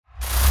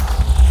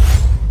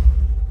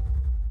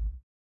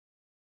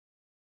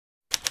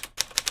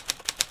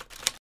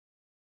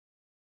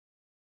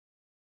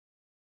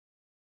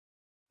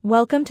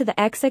Welcome to the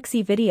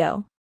XXE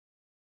video.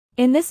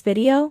 In this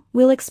video,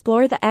 we'll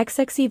explore the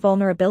XXE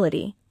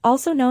vulnerability,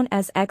 also known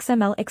as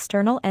XML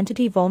External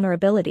Entity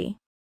vulnerability,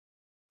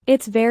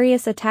 its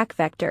various attack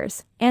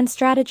vectors, and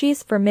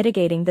strategies for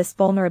mitigating this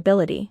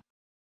vulnerability.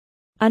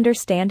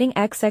 Understanding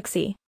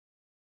XXE.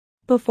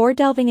 Before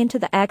delving into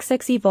the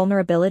XXE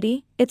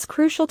vulnerability, it's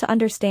crucial to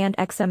understand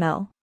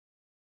XML.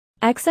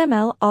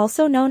 XML,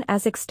 also known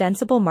as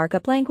Extensible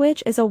Markup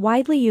Language, is a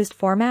widely used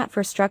format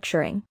for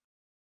structuring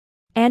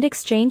and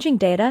exchanging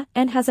data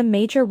and has a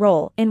major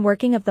role in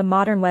working of the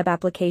modern web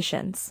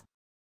applications.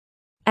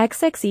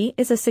 XXE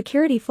is a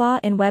security flaw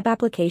in web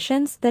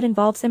applications that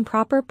involves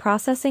improper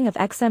processing of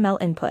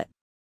XML input.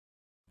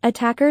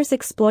 Attackers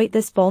exploit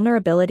this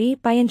vulnerability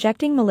by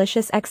injecting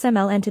malicious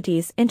XML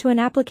entities into an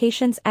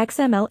application's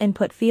XML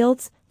input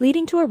fields,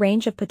 leading to a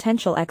range of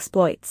potential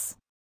exploits.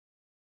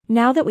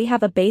 Now that we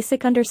have a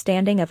basic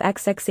understanding of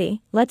XXE,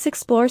 let's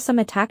explore some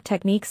attack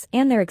techniques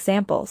and their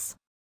examples.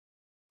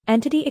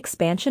 Entity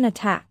expansion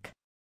attack.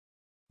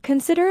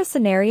 Consider a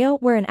scenario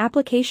where an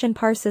application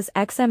parses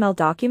XML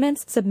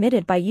documents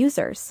submitted by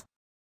users.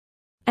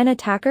 An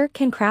attacker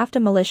can craft a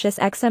malicious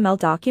XML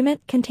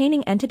document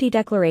containing entity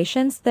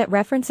declarations that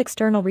reference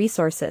external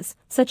resources,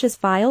 such as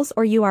files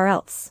or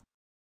URLs.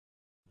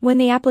 When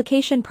the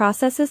application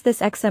processes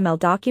this XML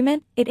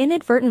document, it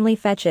inadvertently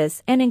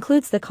fetches and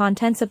includes the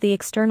contents of the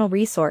external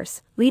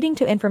resource, leading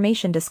to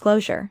information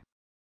disclosure.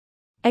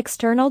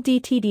 External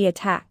DTD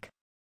attack.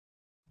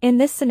 In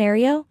this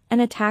scenario, an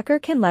attacker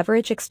can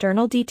leverage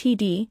external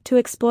DTD to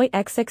exploit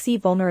XXE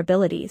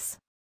vulnerabilities.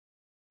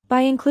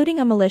 By including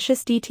a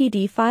malicious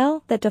DTD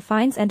file that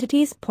defines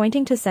entities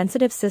pointing to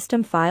sensitive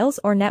system files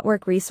or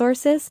network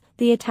resources,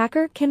 the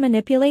attacker can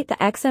manipulate the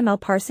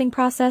XML parsing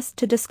process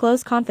to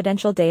disclose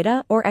confidential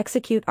data or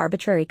execute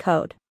arbitrary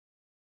code.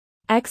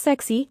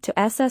 XXE to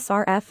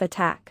SSRF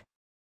attack.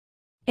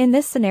 In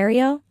this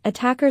scenario,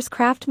 attackers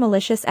craft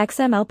malicious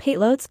XML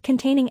payloads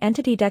containing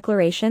entity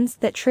declarations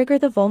that trigger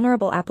the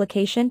vulnerable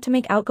application to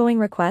make outgoing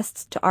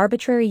requests to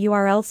arbitrary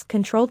URLs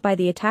controlled by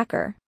the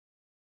attacker.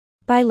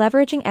 By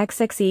leveraging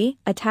XXE,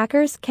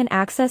 attackers can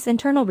access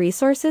internal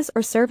resources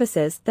or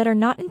services that are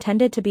not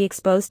intended to be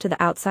exposed to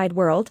the outside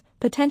world,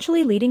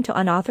 potentially leading to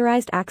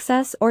unauthorized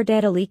access or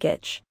data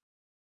leakage.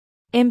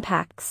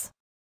 Impacts.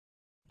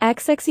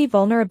 XXE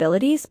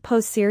vulnerabilities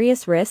pose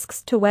serious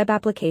risks to web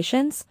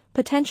applications,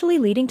 potentially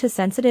leading to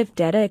sensitive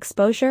data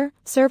exposure,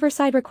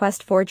 server-side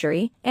request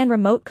forgery, and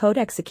remote code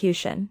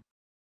execution.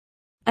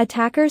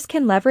 Attackers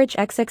can leverage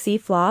XXE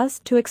flaws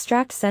to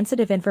extract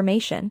sensitive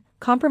information,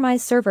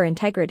 compromise server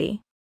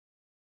integrity,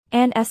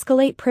 and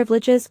escalate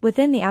privileges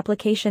within the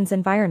application's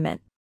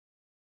environment.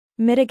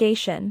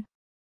 Mitigation.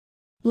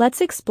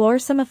 Let's explore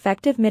some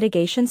effective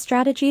mitigation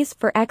strategies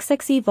for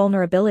XXE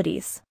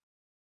vulnerabilities.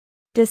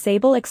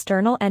 Disable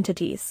external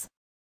entities.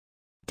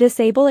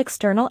 Disable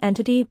external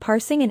entity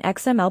parsing in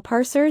XML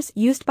parsers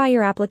used by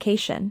your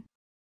application.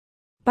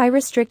 By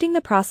restricting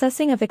the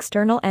processing of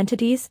external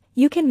entities,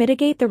 you can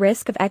mitigate the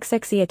risk of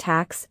XXE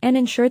attacks and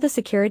ensure the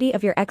security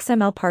of your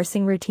XML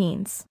parsing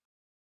routines.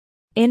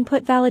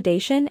 Input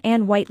validation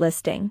and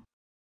whitelisting.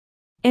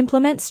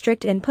 Implement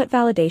strict input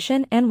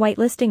validation and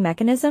whitelisting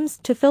mechanisms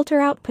to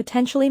filter out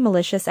potentially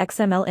malicious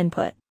XML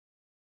input.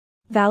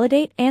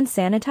 Validate and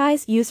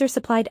sanitize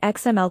user-supplied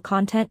XML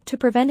content to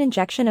prevent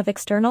injection of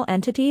external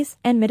entities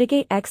and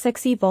mitigate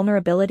XXE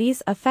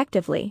vulnerabilities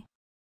effectively.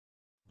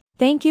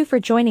 Thank you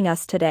for joining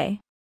us today.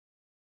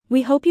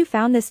 We hope you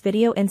found this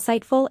video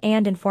insightful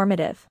and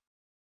informative.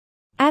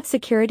 At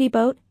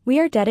SecurityBoat, we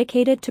are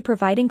dedicated to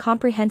providing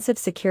comprehensive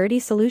security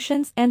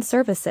solutions and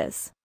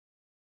services.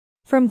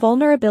 From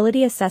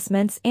vulnerability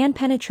assessments and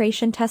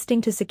penetration testing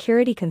to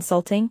security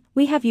consulting,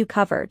 we have you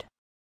covered.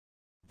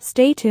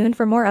 Stay tuned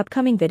for more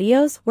upcoming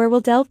videos where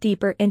we'll delve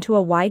deeper into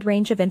a wide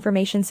range of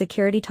information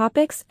security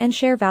topics and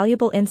share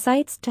valuable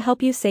insights to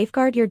help you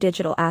safeguard your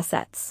digital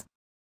assets.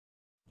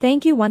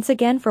 Thank you once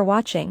again for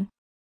watching.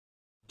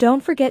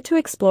 Don't forget to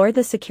explore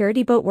the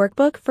SecurityBoat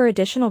workbook for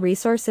additional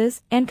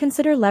resources and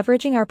consider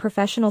leveraging our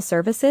professional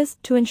services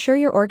to ensure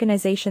your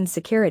organization's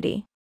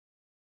security.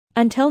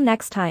 Until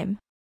next time.